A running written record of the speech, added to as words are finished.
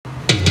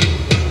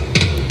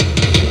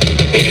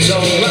It's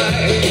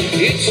alright,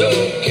 it's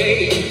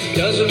okay.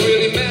 Doesn't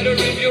really matter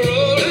if you're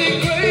old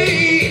and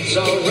gray. It's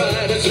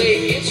alright, I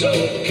say it's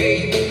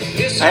okay.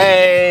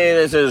 Hey,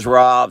 this is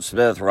Rob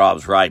Smith,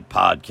 Rob's Right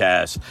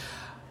Podcast.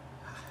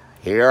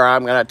 Here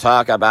I'm going to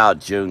talk about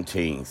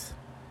Juneteenth,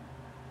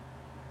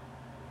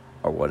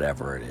 or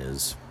whatever it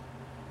is.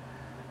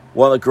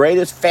 One of the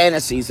greatest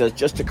fantasies that's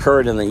just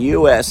occurred in the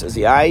U.S. is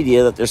the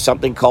idea that there's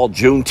something called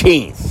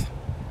Juneteenth.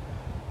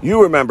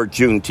 You remember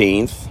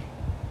Juneteenth.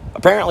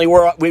 Apparently,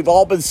 we've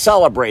all been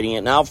celebrating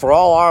it now for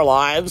all our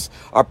lives,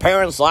 our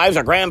parents' lives,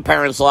 our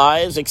grandparents'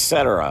 lives,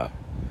 etc.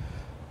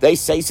 They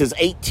say since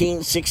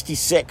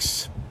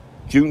 1866,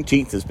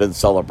 Juneteenth has been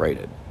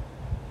celebrated.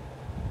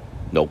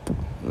 Nope.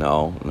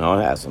 No,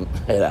 it hasn't.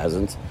 It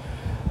hasn't.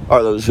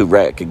 Or those who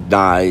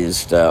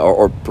recognized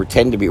or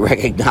pretend to be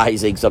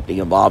recognizing something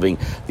involving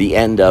the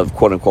end of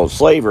quote-unquote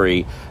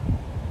slavery,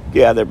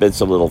 yeah, there have been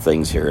some little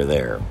things here or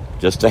there.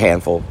 Just a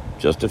handful,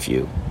 just a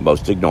few.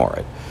 Most ignore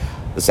it.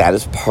 The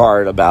saddest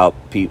part about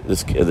the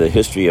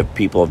history of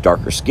people of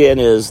darker skin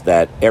is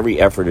that every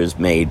effort is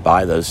made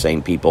by those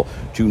same people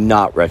to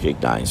not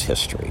recognize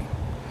history.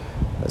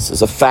 This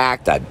is a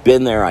fact. I've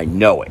been there. I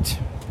know it.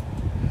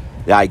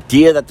 The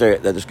idea that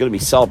there's going to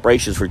be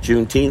celebrations for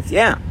Juneteenth,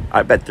 yeah,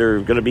 I bet there are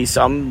going to be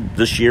some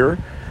this year.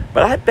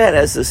 But I bet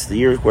as the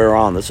years wear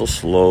on,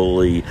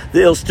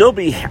 they'll still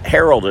be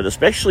heralded,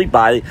 especially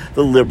by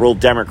the liberal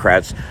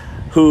Democrats,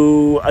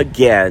 who,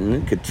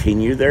 again,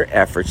 continue their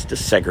efforts to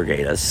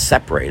segregate us,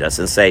 separate us,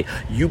 and say,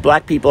 you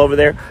black people over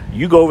there,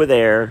 you go over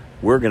there,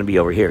 we're going to be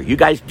over here. You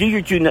guys do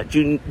your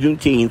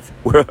Juneteenth,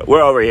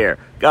 we're over here.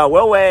 Go,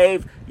 we'll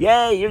wave.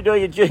 Yay, you're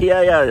doing your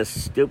yeah,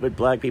 stupid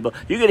black people.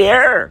 You can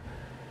hear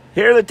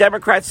the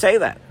Democrats say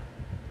that.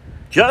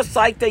 Just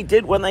like they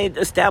did when they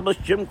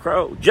established Jim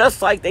Crow.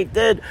 Just like they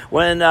did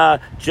when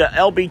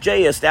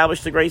LBJ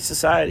established the Great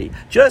Society.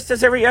 Just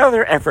as every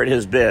other effort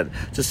has been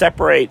to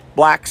separate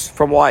blacks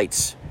from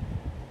whites.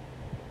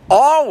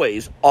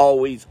 Always,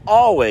 always,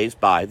 always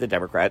by the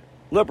Democrat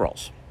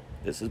liberals.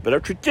 This has been a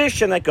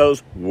tradition that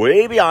goes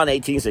way beyond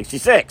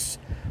 1866.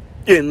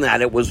 In that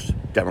it was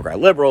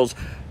Democrat liberals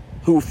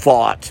who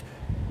fought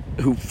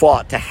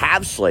to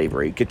have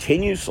slavery,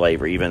 continue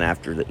slavery even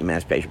after the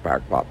Emancipation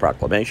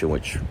Proclamation,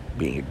 which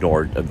being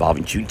ignored,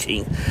 involving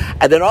Juneteenth,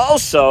 and then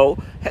also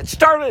had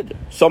started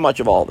so much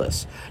of all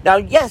this. Now,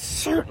 yes,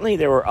 certainly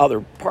there were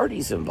other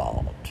parties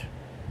involved.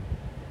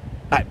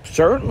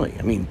 Certainly.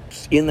 I mean,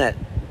 in that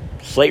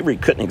slavery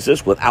couldn't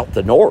exist without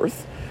the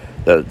North.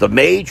 The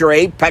major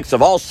apex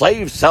of all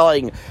slave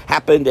selling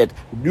happened at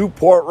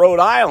Newport, Rhode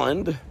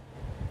Island,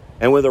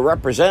 and with the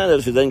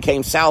representatives who then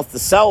came south to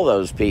sell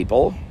those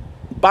people,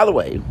 by the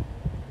way,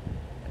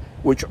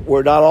 which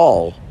were not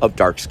all of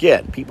dark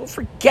skin. People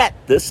forget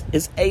this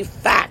is a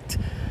fact.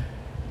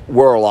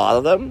 Were a lot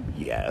of them?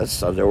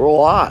 Yes, there were a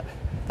lot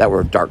that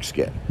were dark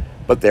skin.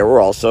 But there were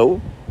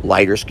also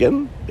lighter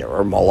skin. There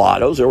were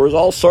mulattoes. There was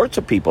all sorts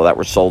of people that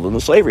were sold into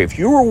slavery. If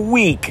you were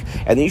weak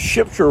and these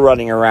ships were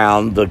running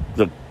around the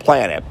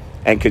planet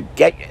and could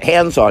get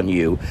hands on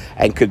you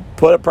and could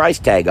put a price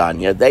tag on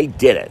you, they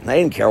did it. And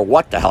they didn't care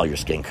what the hell your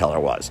skin color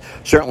was.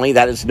 Certainly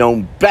that is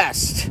known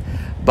best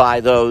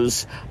by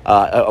those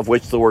of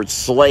which the word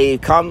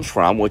slave comes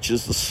from, which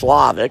is the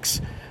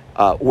Slavics,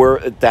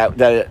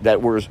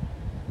 that were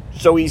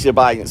so easy to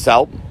buy and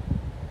sell.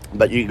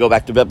 But you can go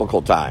back to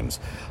biblical times.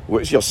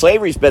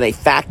 Slavery's been a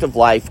fact of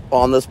life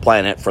on this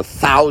planet for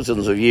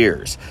thousands of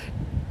years.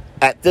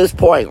 At this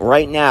point,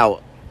 right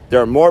now,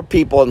 there are more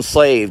people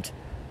enslaved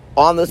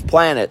on this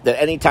planet than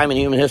any time in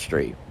human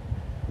history.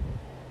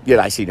 Yet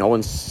I see no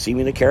one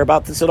seeming to care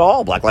about this at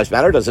all. Black Lives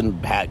Matter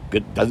doesn't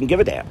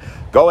give a damn.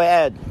 Go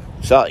ahead.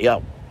 So,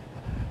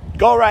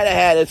 go right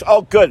ahead. It's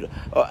good.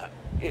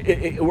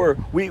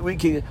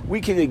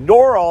 We can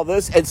ignore all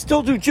this and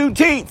still do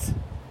Juneteenth,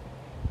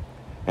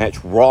 and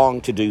it's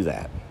wrong to do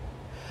that.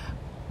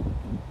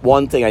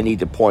 One thing I need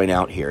to point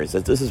out here is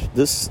that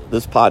this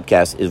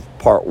podcast is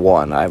part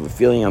one. I have a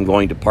feeling I'm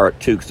going to part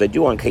two because I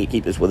do want to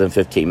keep this within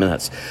 15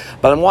 minutes.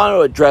 But I want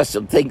to address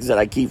some things that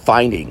I keep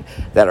finding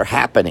that are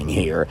happening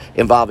here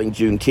involving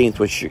Juneteenth,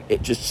 which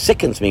it just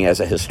sickens me as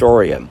a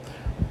historian.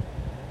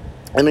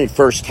 Let me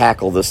first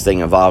tackle this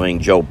thing involving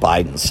Joe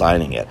Biden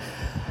signing it.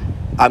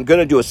 I'm going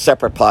to do a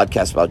separate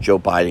podcast about Joe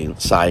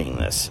Biden signing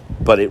this,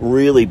 but it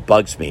really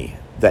bugs me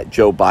that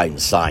Joe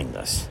Biden signed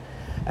this.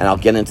 And I'll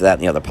get into that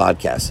in the other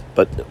podcast.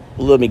 But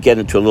let me get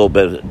into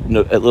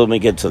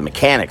the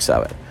mechanics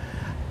of it.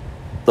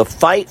 The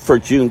fight for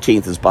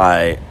Juneteenth is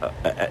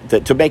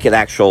to make it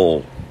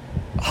actual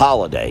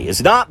holiday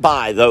is not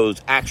by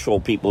those actual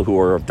people who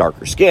are of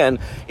darker skin.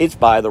 It's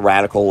by the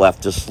radical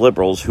leftist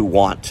liberals who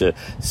want to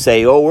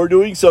say, oh, we're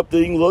doing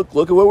something. Look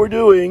at what we're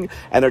doing.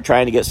 And they're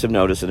trying to get some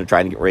notice and they're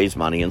trying to raise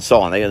money and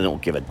so on. They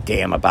don't give a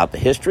damn about the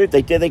history. If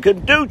they did, they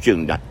couldn't do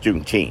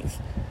Juneteenth.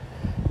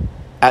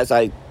 As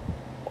I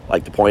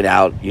like to point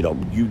out,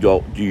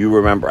 don't you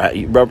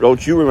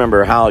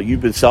remember how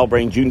you've been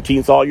celebrating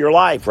Juneteenth all your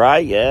life,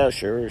 right? Yeah,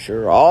 sure.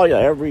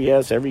 Every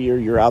year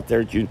you're out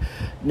there.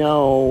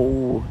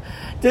 No,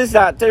 There's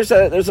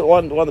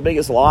one of the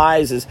biggest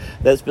lies is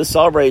that's been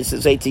celebrated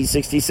since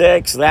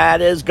 1866.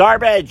 That is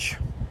garbage.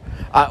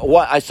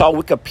 What I saw,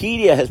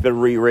 Wikipedia has been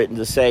rewritten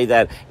to say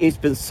that it's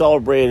been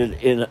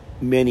celebrated in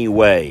many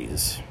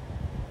ways.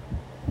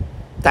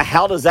 The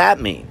hell does that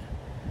mean?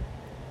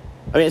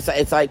 I mean,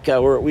 it's like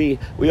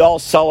we all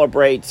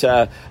celebrate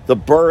the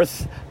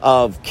birth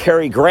of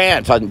Cary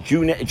Grant on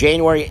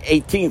January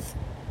 18th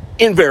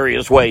in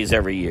various ways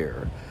every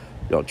year.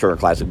 You know, Turner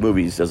Classic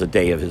Movies does a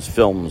day of his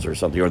films or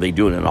something, or they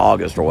do it in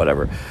August or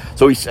whatever.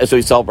 So we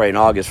celebrate in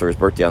August for his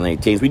birthday on the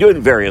 18th. We do it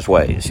in various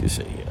ways, you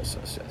see. Yes.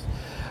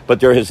 But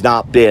there has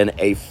not been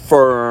a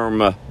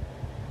firm,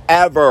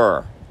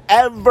 ever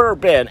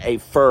been a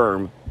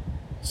firm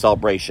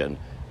celebration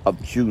of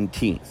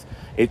Juneteenth.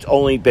 It's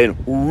only been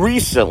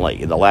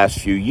recently, in the last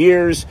few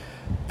years,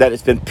 that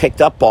it's been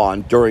picked up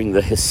on during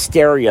the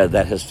hysteria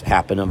that has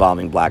happened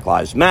involving Black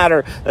Lives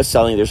Matter. That's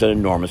suddenly there's an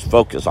enormous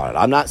focus on it.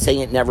 I'm not saying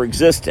it never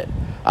existed.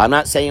 I'm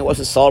not saying it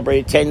wasn't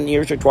celebrated 10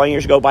 years or 20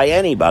 years ago by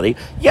anybody.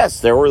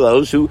 Yes, there were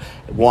those who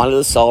wanted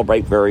to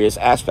celebrate various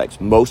aspects.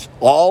 Most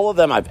all of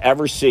them I've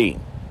ever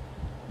seen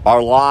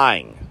are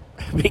lying.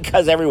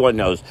 Because everyone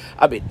knows,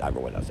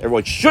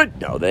 everyone should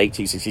know that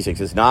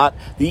 1866 is not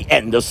the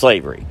end of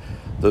slavery.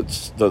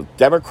 The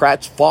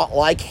Democrats fought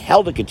like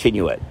hell to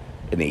continue it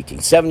in the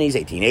 1870s,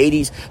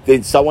 1880s.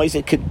 In some ways,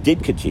 it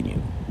did continue.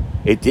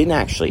 It didn't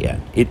actually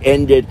end. It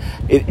ended.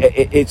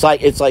 It's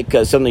like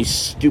some of these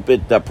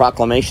stupid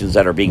proclamations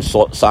that are being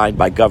signed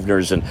by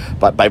governors and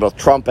by both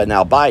Trump and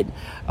now Biden.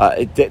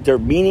 They're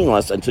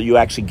meaningless until you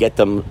actually get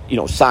them,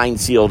 signed,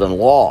 sealed, and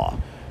law.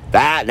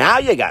 That now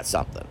you got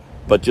something.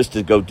 But just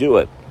to go do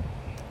it,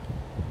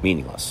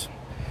 meaningless.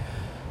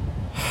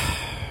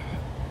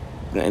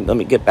 And let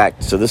me get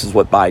back. So this is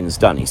what Biden's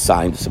done. He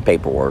signed some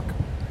paperwork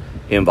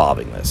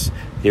involving this.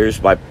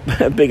 Here's my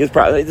biggest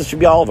problem. This should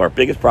be all of our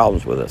biggest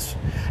problems with this.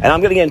 And I'm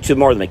going to get into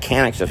more of the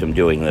mechanics of him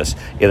doing this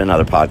in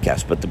another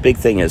podcast. But the big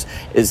thing is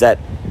that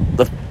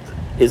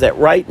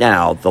right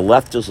now the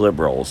leftist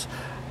liberals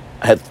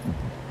have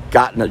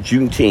gotten a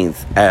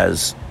Juneteenth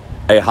as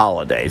a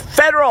holiday,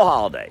 federal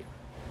holiday,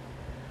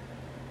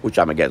 which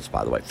I'm against,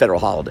 by the way. Federal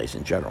holidays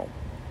in general.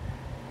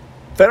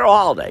 Federal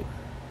holiday.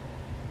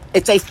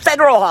 It's a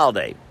federal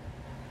holiday.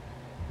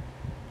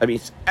 I mean,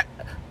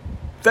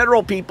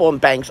 federal people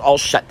and banks all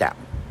shut down.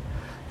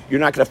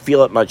 You're not going to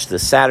feel it much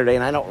this Saturday,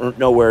 and I don't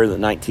know where the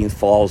 19th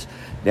falls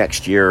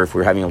next year, if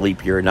we're having a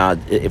leap year or not.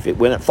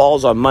 When it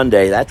falls on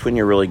Monday, that's when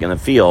you're really going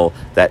to feel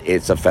that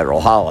it's a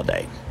federal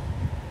holiday.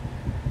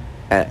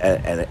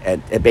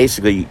 And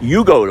basically,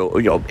 you go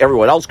to,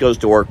 everyone else goes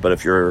to work, but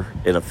if you're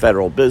in a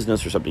federal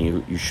business or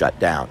something, you shut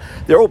down.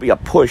 There will be a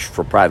push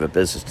for private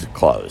business to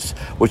close,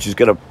 which is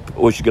going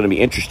to be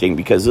interesting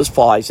because this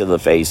flies in the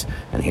face,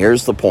 and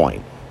here's the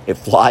point. It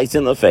flies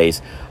in the face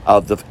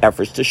of the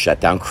efforts to shut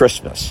down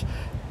Christmas.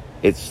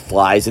 It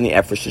flies in the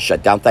efforts to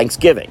shut down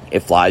Thanksgiving.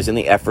 It flies in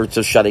the efforts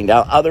of shutting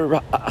down other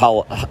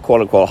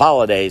quote-unquote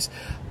holidays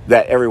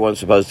that everyone's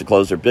supposed to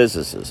close their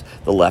businesses.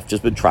 The left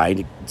has been trying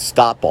to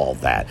stop all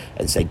of that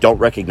and say, don't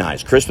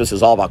recognize. Christmas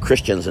is all about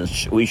Christians and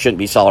we shouldn't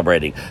be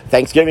celebrating.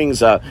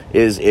 Thanksgiving's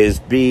is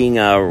being,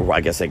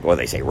 I guess, they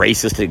say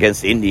racist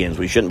against Indians.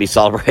 We shouldn't be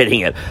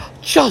celebrating it.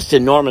 Just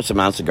enormous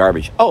amounts of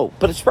garbage. Oh,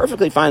 but it's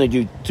perfectly fine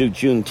to do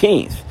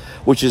Juneteenth,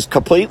 which is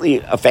completely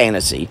a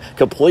fantasy,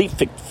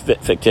 completely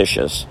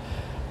fictitious.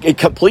 It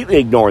completely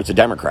ignores the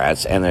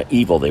Democrats and the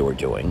evil they were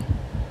doing.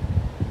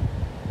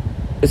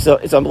 It's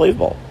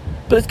unbelievable.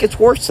 But it gets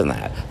worse than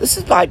that. This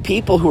is by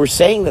people who are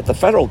saying that the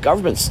federal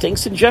government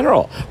stinks in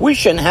general. We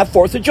shouldn't have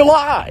 4th of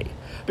July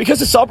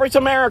because it celebrates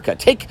America.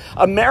 Take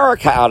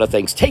America out of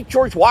things. Take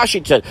George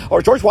Washington.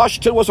 Or George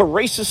Washington was a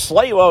racist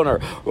slave owner.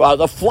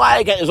 The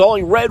flag is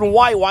only red and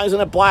white. Why isn't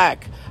it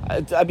black?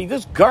 I mean,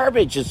 this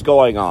garbage is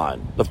going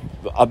on.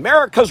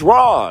 America's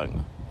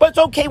wrong. But it's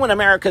okay when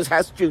America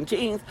has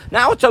Juneteenth.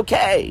 Now it's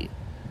okay.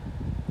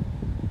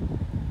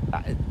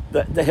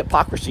 The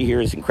hypocrisy here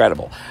is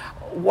incredible.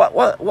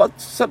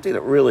 What's something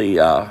that really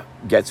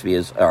gets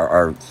me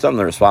are some of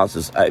the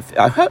responses.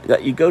 I hope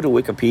that you go to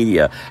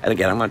Wikipedia, and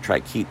again, I'm going to try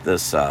to keep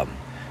this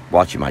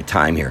watching my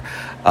time here.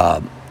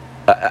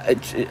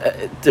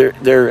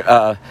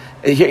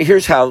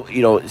 Here's how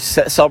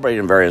celebrated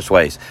in various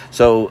ways.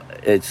 So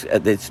it's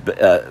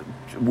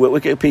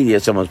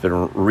Wikipedia, someone's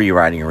been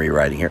rewriting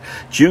here.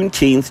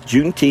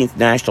 Juneteenth,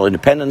 National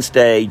Independence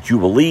Day,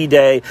 Jubilee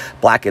Day,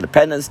 Black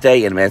Independence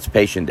Day, and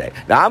Emancipation Day.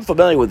 Now, I'm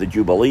familiar with the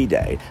Jubilee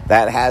Day.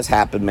 That has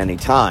happened many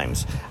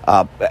times.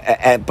 But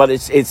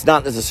it's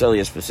not necessarily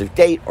a specific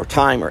date or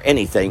time or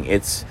anything.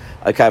 It's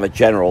a kind of a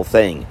general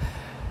thing.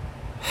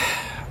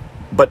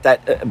 But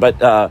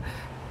that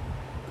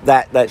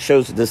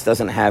shows that this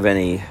doesn't have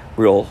any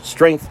real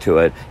strength to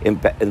it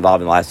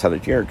involving the last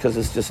 100 years, because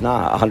it's just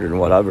not 100 and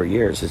whatever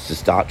years. It's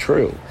just not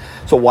true.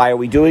 So why are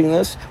we doing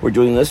this? We're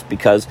doing this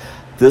because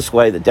this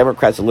way the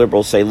Democrats and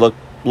liberals say, look,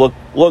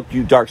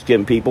 you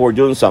dark-skinned people, we're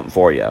doing something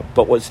for you.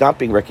 But what's not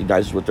being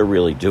recognized is what they're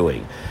really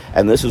doing.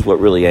 And this is what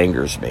really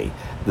angers me.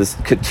 this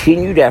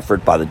continued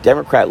effort by the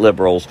Democrat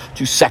liberals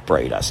to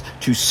separate us,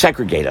 to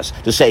segregate us,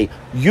 to say,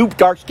 you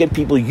dark-skinned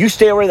people, you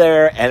stay over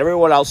there, and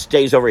everyone else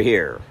stays over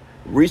here.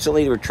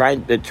 Recently,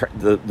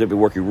 they've been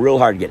working real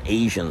hard to get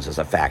Asians as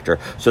a factor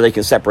so they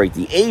can separate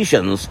the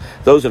Asians,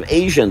 those of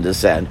Asian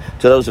descent,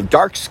 to those of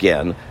dark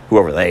skin,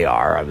 whoever they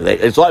are. I mean,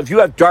 as long as you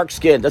have dark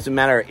skin, it doesn't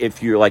matter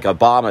if you're like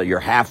Obama, you're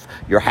half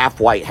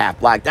white, half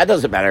black. That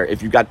doesn't matter.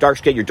 If you've got dark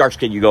skin, you're dark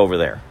skin, you go over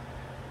there.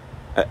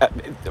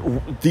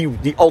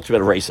 The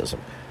ultimate of racism,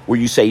 where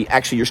you say,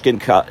 actually, your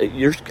skin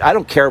I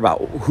don't care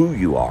about who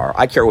you are.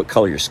 I care what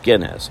color your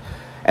skin is.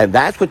 And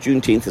that's what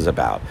Juneteenth is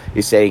about.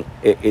 It's saying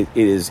it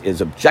is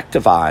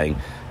objectifying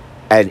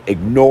and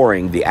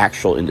ignoring the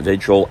actual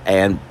individual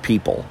and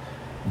people.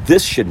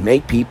 This should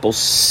make people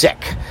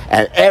sick.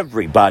 And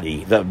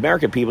everybody, the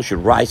American people,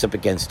 should rise up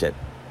against it.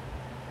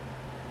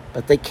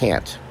 But they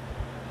can't.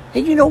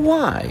 And you know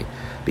why?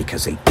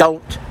 Because they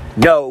don't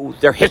know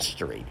their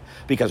history.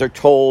 Because they're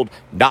told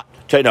not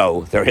to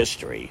know their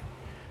history.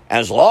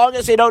 As long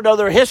as they don't know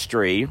their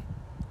history,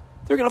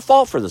 they're going to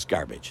fall for this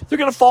garbage. They're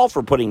going to fall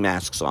for putting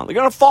masks on. They're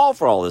going to fall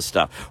for all this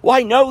stuff.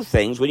 Why know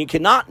things when you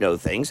cannot know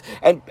things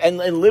and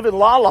live in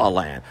la-la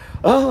land?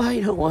 Oh, I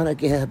don't want to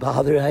get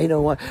bothered. I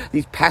don't want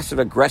these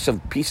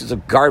passive-aggressive pieces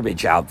of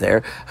garbage out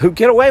there who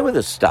get away with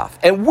this stuff.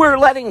 And we're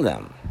letting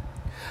them.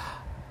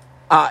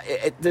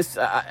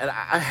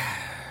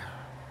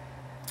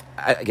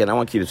 Again, I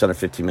want to keep this under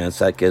 15 minutes.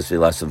 That gives me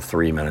less than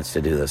 3 minutes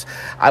to do this.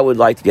 I would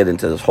like to get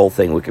into this whole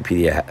thing.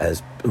 Wikipedia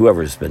has,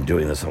 whoever's been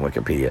doing this on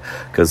Wikipedia,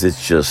 because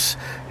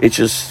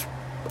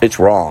it's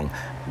wrong.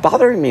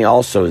 Bothering me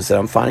also is that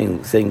I'm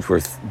finding things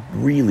where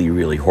really,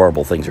 really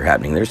horrible things are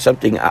happening. There's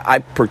something, I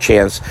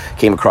perchance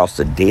came across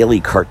the Daily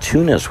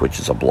Cartoonist, which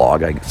is a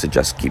blog. I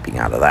suggest keeping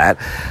out of that.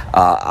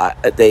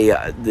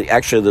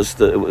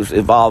 It was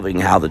involving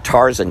how the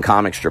Tarzan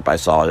comic strip I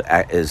saw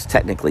is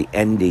technically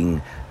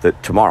ending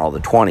tomorrow,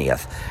 the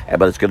 20th,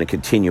 but it's going to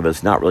continue, but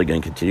it's not really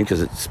going to continue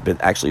because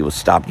it was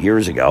stopped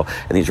years ago,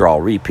 and these are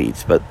all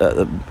repeats, but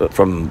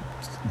from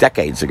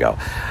decades ago.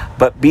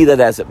 But be that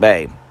as it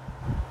may,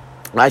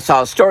 I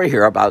saw a story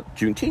here about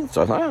Juneteenth,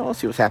 so I thought, let's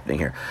see what's happening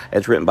here.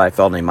 It's written by a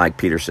fellow named Mike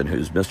Peterson,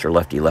 who's Mr.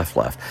 Lefty Left.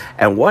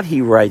 And what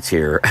he writes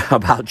here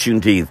about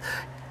Juneteenth,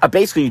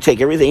 basically you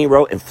take everything he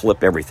wrote and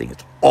flip everything.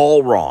 It's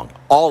all wrong.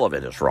 All of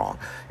it is wrong.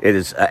 It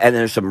is, and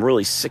there's some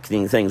really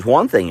sickening things.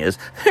 One thing is,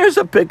 there's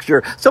a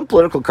picture, some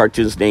political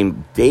cartoonist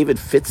named David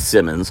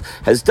Fitzsimmons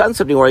has done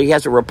something where he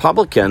has a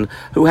Republican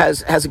who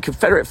has a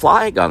Confederate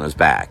flag on his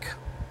back.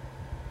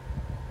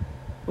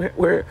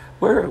 Where,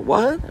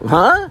 what?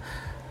 Huh?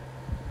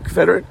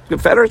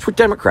 Confederates were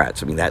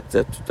Democrats. I mean,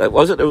 that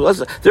wasn't. It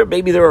was there.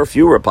 Maybe there were a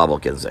few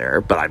Republicans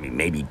there, but I mean,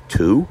 maybe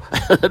two.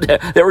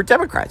 They were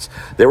Democrats.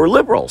 They were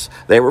liberals.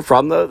 They were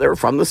from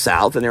the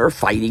South, and they were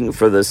fighting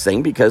for this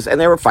thing and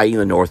they were fighting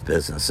the North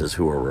businesses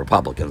who were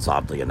Republicans,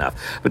 oddly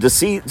enough. But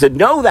to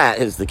know that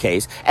is the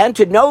case, and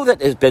to know that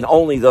there's been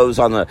only those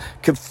on the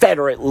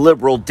Confederate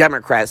liberal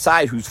Democrat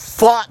side who's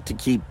fought to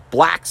keep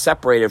blacks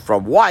separated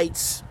from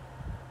whites.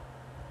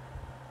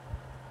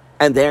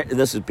 And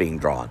this is being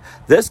drawn.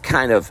 This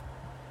kind of,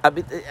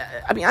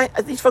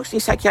 these folks need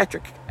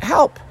psychiatric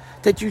help.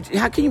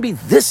 How can you be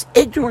this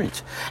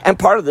ignorant? And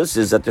part of this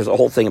is that there's a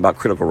whole thing about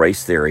critical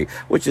race theory,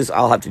 which is,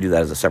 I'll have to do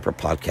that as a separate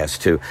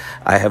podcast too.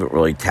 I haven't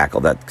really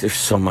tackled that. There's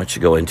so much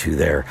to go into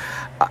there.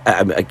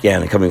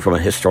 Again, coming from a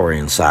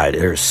historian side,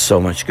 there's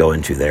so much to go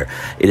into there.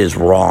 It is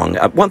wrong.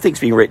 One thing's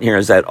being written here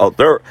is that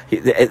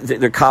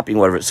they're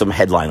copying some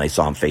headline they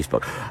saw on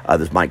Facebook.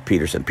 This Mike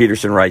Peterson.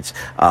 Peterson writes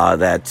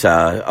that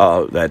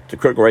the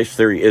critical race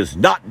theory is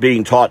not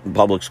being taught in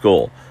public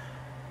school.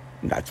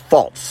 That's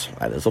false.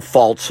 That is a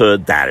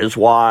falsehood. That is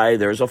why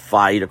there's a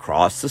fight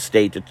across the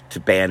state to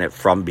ban it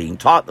from being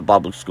taught in the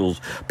public schools,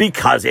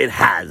 because it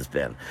has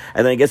been.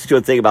 And then it gets into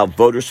a thing about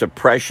voter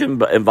suppression,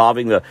 but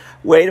involving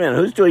wait a minute,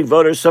 who's doing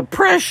voter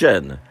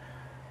suppression?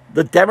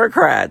 The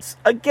Democrats,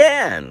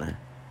 again.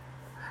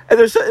 And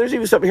there's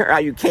even something here, how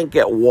you can't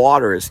get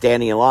water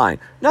standing in line.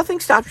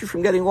 Nothing stops you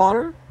from getting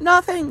water.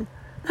 Nothing.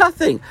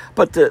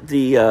 But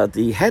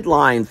the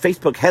headline,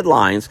 Facebook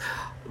headlines,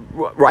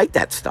 write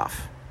that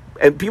stuff.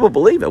 And people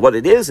believe it. What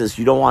it is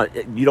you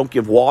don't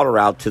give water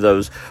out to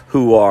those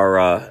who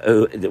are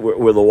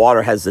where the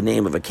water has the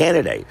name of a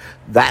candidate.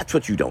 That's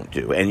what you don't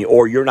do.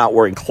 Or you're not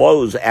wearing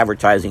clothes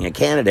advertising a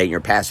candidate and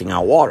you're passing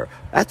out water.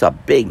 That's a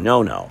big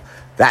no-no.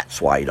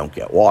 That's why you don't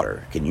get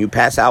water. Can you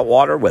pass out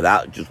water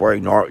without just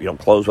wearing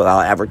clothes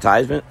without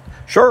advertisement?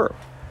 Sure.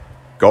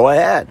 Go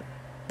ahead.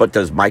 But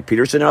does Mike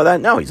Peterson know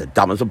that? No, he's as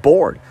dumb as a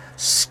board.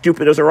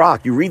 Stupid as a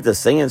rock. You read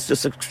this thing and it's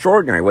just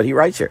extraordinary what he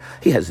writes here.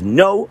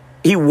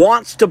 He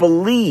wants to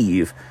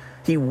believe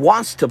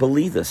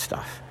this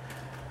stuff.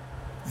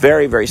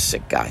 Very, very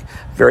sick guy.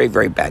 Very,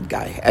 very bad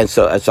guy. And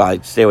so I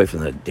stay away from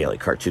the Daily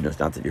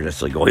Cartoonist. Not that you're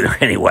necessarily going there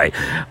anyway,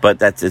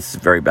 but it's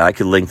very bad. I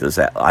could link this.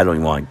 I don't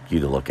even want you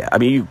to look at. I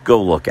mean, you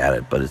go look at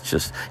it, but it's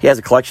just, he has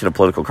a collection of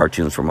political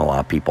cartoons from a lot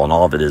of people, and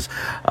all of it is,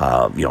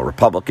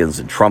 Republicans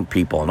and Trump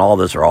people, and all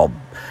this are all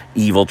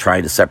evil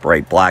trying to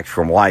separate blacks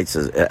from whites,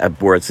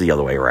 where it's the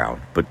other way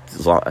around. But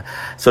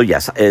so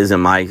yes, it is in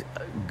my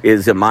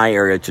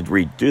area to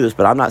redo this,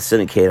 but I'm not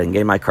syndicated, and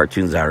getting my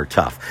cartoons out are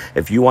tough.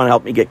 If you want to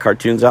help me get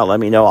cartoons out, let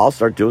me know. I'll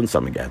start doing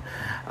some again.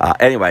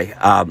 Anyway,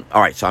 all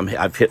right, so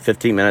I've hit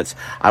 15 minutes.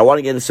 I want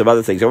to get into some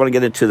other things. I want to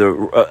get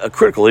into a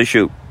critical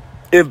issue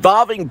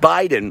involving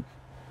Biden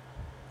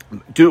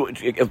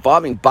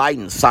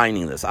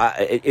signing this.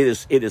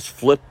 It has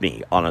flipped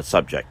me on a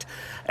subject,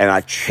 and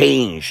I've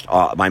changed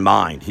my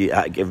mind.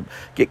 Kind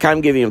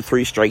of giving him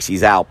 3 strikes,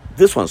 he's out.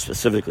 This one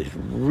specifically is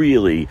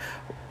really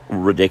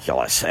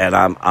ridiculous, and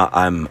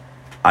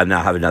I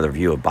now have another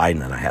view of Biden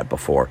than I had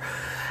before.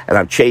 And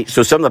I've changed.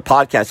 So some of the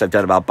podcasts I've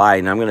done about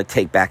Biden, I'm going to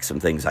take back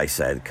some things I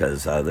said,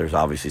 because there's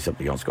obviously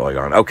something else going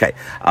on. Okay.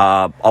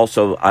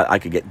 Also, I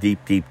could get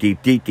deep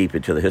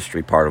into the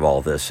history part of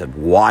all this, and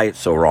why it's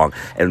so wrong,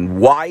 and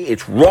why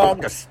it's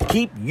wrong to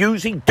keep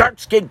using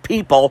dark-skinned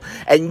people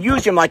and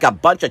use them like a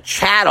bunch of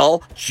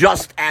chattel,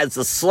 just as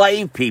the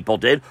slave people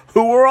did,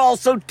 who were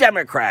also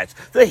Democrats.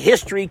 The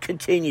history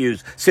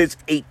continues since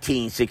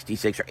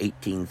 1866 or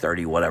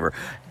 1830, whatever.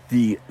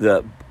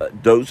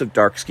 Those of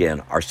dark skin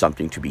are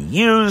something to be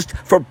used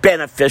for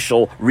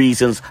beneficial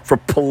reasons, for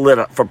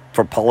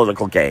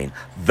political gain.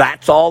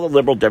 That's all the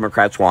liberal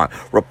Democrats want.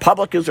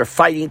 Republicans are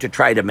fighting to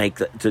try to make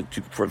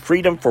for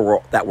freedom,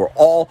 that we're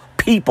all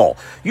people.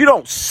 You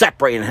don't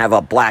separate and have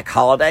a black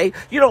holiday.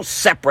 You don't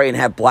separate and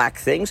have black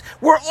things.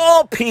 We're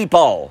all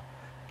people.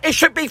 It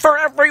should be for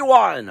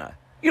everyone.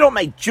 You don't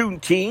make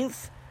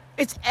Juneteenth.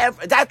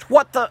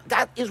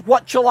 That is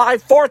what July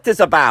 4th is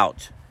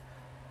about.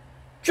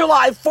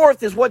 July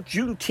 4th is what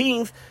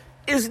Juneteenth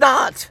is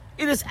not.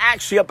 It is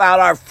actually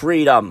about our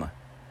freedom.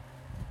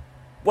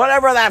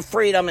 Whatever that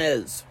freedom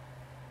is.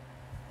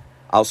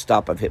 I'll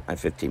stop. I've hit my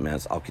 15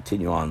 minutes. I'll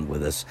continue on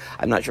with this.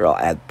 I'm not sure I'll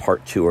add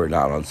part 2 or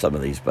not on some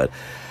of these, but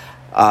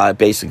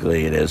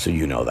basically it is, so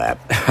you know that.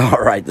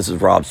 All right, this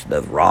is Rob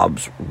Smith,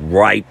 Rob's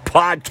Right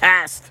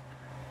Podcast.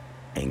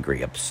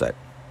 Angry, upset,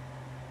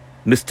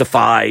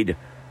 mystified,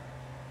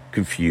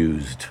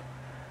 confused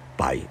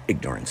by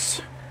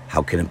ignorance.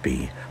 How can it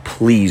be?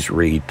 Please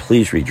read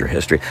your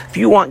history. If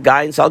you want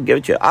guidance, I'll give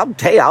it to you. I'll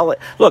tell you.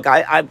 Look,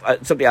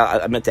 something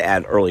I meant to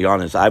add early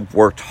on is I've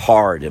worked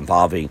hard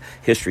involving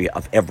history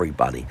of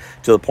everybody,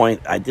 to the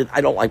point I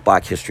don't like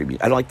black history.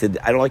 I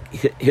don't like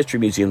history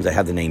museums that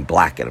have the name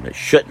black in them. It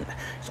shouldn't.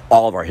 It's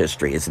all of our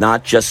history. It's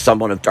not just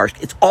someone of dark.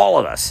 It's all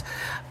of us.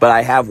 But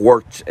I have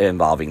worked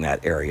involving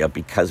that area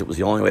because it was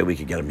the only way we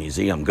could get a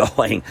museum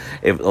going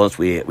unless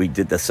we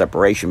did the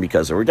separation,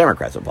 because there were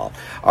Democrats involved.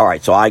 All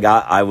right, so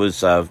I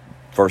was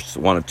first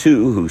one of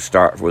 2 who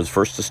was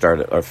first to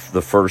start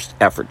the first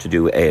effort to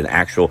do an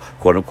actual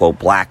quote unquote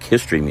black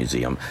history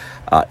museum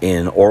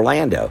in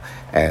Orlando,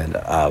 and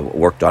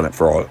worked on it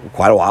for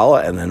quite a while.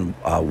 And then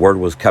word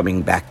was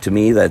coming back to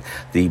me that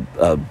the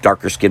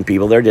darker skinned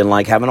people there didn't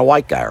like having a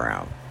white guy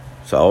around.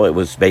 So it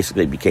was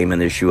basically became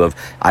an issue of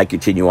I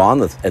continue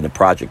on and the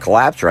project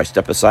collapsed, or I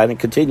step aside and it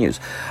continues.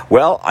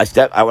 Well, I went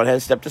ahead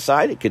and stepped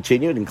aside. It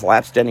continued and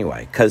collapsed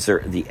anyway, because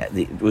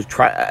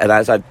and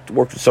as I've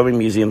worked with so many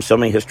museums, so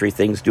many history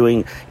things,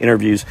 doing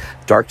interviews,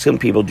 dark-skinned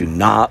people do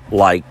not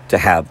like to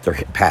have their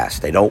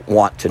past. They don't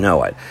want to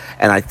know it.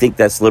 And I think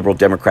that's liberal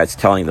Democrats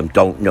telling them,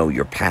 don't know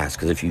your past,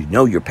 because if you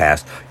know your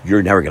past,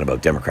 you're never going to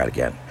vote Democrat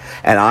again.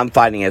 And I'm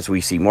finding, as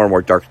we see more and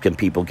more dark-skinned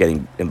people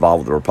getting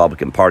involved with the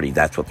Republican Party,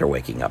 that's what they're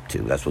waking up to.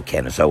 That's what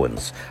Candace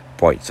Owens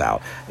points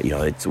out. You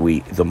know,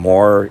 the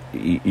more,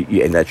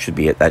 and that should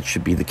be it. That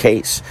should be the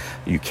case.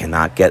 You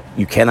cannot get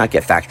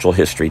factual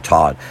history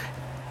taught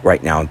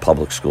right now in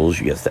public schools.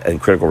 And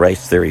critical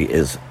race theory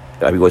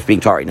what's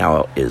being taught right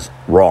now is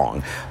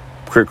wrong.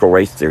 Critical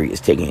race theory is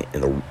taking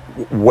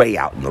it way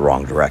out in the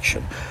wrong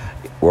direction.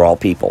 We're all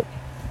people.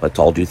 Let's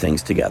all do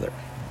things together.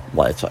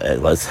 Let's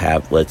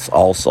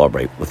all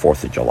celebrate the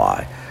 4th of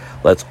July.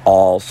 Let's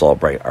all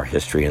celebrate our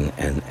history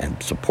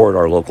and support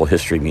our local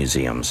history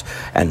museums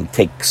and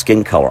take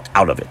skin color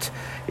out of it.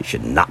 It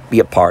should not be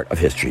a part of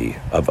history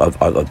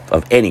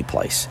of any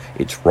place.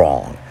 It's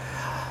wrong.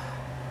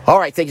 All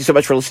right, thank you so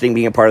much for listening,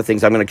 being a part of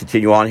things. I'm going to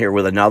continue on here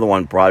with another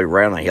one, probably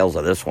right on the heels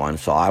of this one.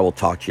 So I will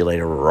talk to you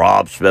later.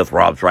 Rob Smith,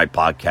 Rob's Right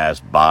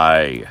Podcast.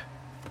 Bye.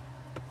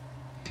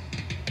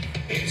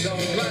 It's all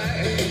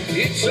right.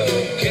 It's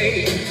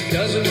okay.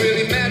 Doesn't